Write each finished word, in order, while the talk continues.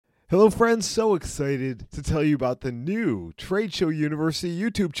Hello, friends. So excited to tell you about the new Trade Show University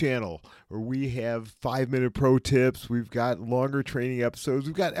YouTube channel where we have 5-minute pro tips. We've got longer training episodes.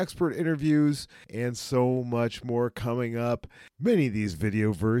 We've got expert interviews and so much more coming up. Many of these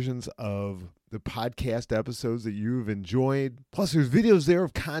video versions of the podcast episodes that you've enjoyed. Plus, there's videos there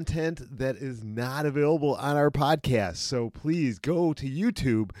of content that is not available on our podcast. So please go to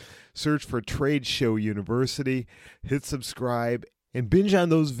YouTube, search for Trade Show University, hit subscribe, and binge on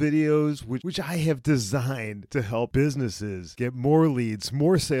those videos, which I have designed to help businesses get more leads,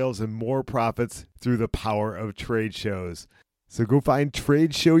 more sales, and more profits through the power of trade shows. So go find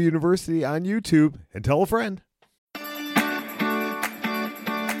Trade Show University on YouTube and tell a friend.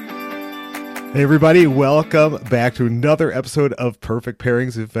 Hey everybody, welcome back to another episode of Perfect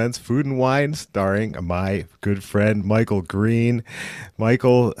Pairings Events, Food and Wine, starring my good friend Michael Green.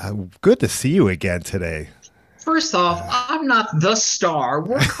 Michael, good to see you again today. First off, I'm not the star.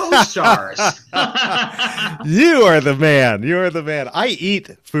 We're co-stars. You are the man. You are the man. I eat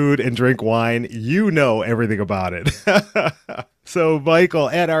food and drink wine. You know everything about it. So,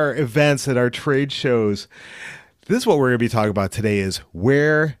 Michael, at our events, at our trade shows, this is what we're going to be talking about today is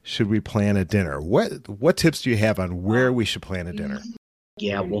where should we plan a dinner? What tips do you have on where we should plan a dinner?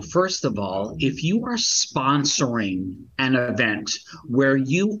 Yeah, well, first of all, if you are sponsoring an event where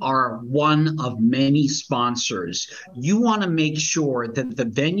you are one of many sponsors, you want to make sure that the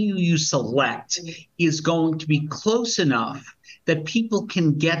venue you select is going to be close enough that people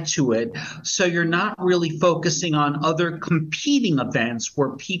can get to it, so you're not really focusing on other competing events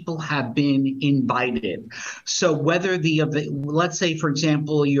where people have been invited. So whether let's say, for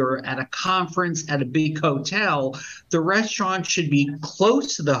example, you're at a conference at a big hotel, the restaurant should be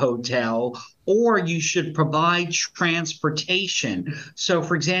close to the hotel, or you should provide transportation. So,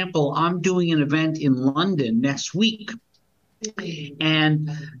 for example, I'm doing an event in London next week,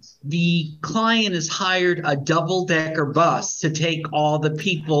 and the client has hired a double-decker bus to take all the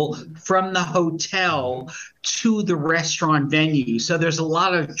people from the hotel to the restaurant venue. So there's a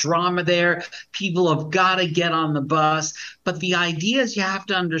lot of drama there. People have got to get on the bus. But the idea is you have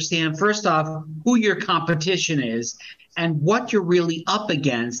to understand, first off, who your competition is and what you're really up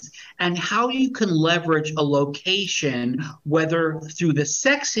against, and how you can leverage a location, whether through the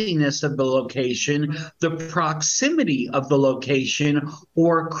sexiness of the location, the proximity of the location,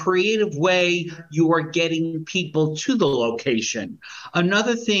 or a creative way you are getting people to the location.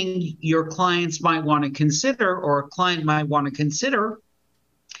 Another thing your clients might want to consider, or a client might want to consider,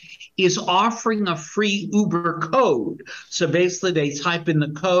 is offering a free Uber code. So basically they type in the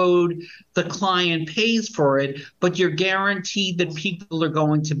code, the client pays for it, but you're guaranteed that people are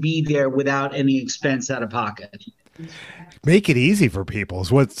going to be there without any expense out of pocket. Make it easy for people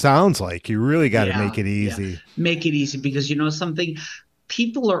is what it sounds like. You really got to make it easy. Yeah. Make it easy, because you know something?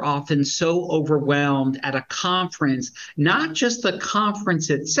 People are often so overwhelmed at a conference, not just the conference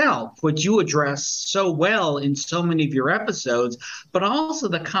itself, which you address so well in so many of your episodes, but also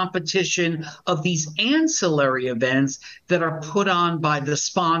the competition of these ancillary events that are put on by the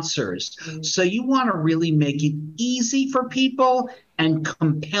sponsors. So you want to really make it easy for people and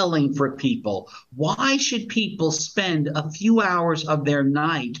compelling for people. Why should people spend a few hours of their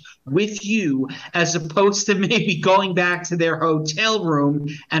night with you as opposed to maybe going back to their hotel room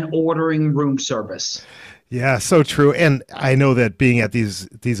and ordering room service? Yeah, so true. And I know that being at these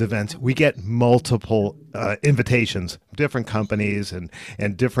events, we get multiple invitations, different companies and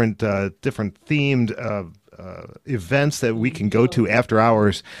different themed events that we can go to after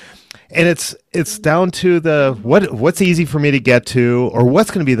hours. And it's down to the what's easy for me to get to, or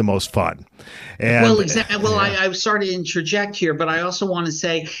what's going to be the most fun. And, well, exactly. Well, yeah. I'm sorry to interject here, but I also want to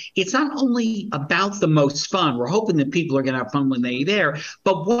say it's not only about the most fun. We're hoping that people are going to have fun when they're there,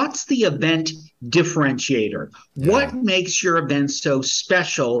 but what's the event differentiator? Yeah. What makes your event so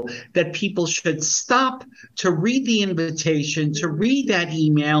special that people should stop to read the invitation, to read that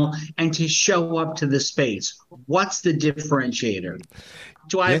email, and to show up to the space? What's the differentiator?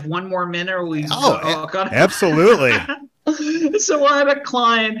 Do I have one more minute? Or absolutely. So I had a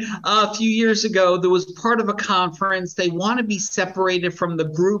client a few years ago that was part of a conference. They want to be separated from the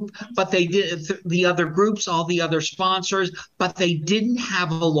group, but they did the other groups, all the other sponsors, but they didn't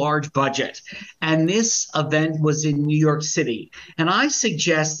have a large budget. And this event was in New York City. And I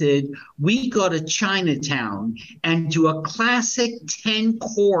suggested we go to Chinatown and do a classic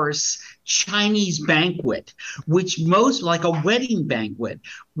 10-course Chinese banquet, which like a wedding banquet,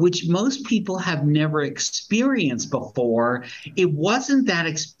 which most people have never experienced before. It wasn't that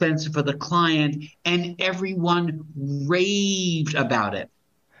expensive for the client, and everyone raved about it.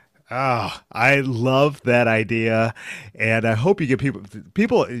 Oh, I love that idea, and I hope you get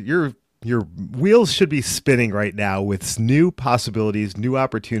people. Your wheels should be spinning right now with new possibilities, new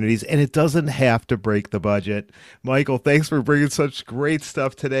opportunities, and it doesn't have to break the budget. Michael, thanks for bringing such great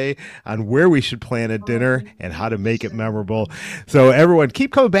stuff today on where we should plan a dinner and how to make it memorable. So, everyone,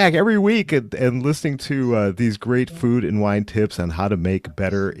 keep coming back every week and listening to these great food and wine tips on how to make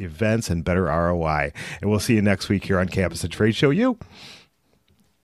better events and better ROI. And we'll see you next week here on Campus and Trade Show U.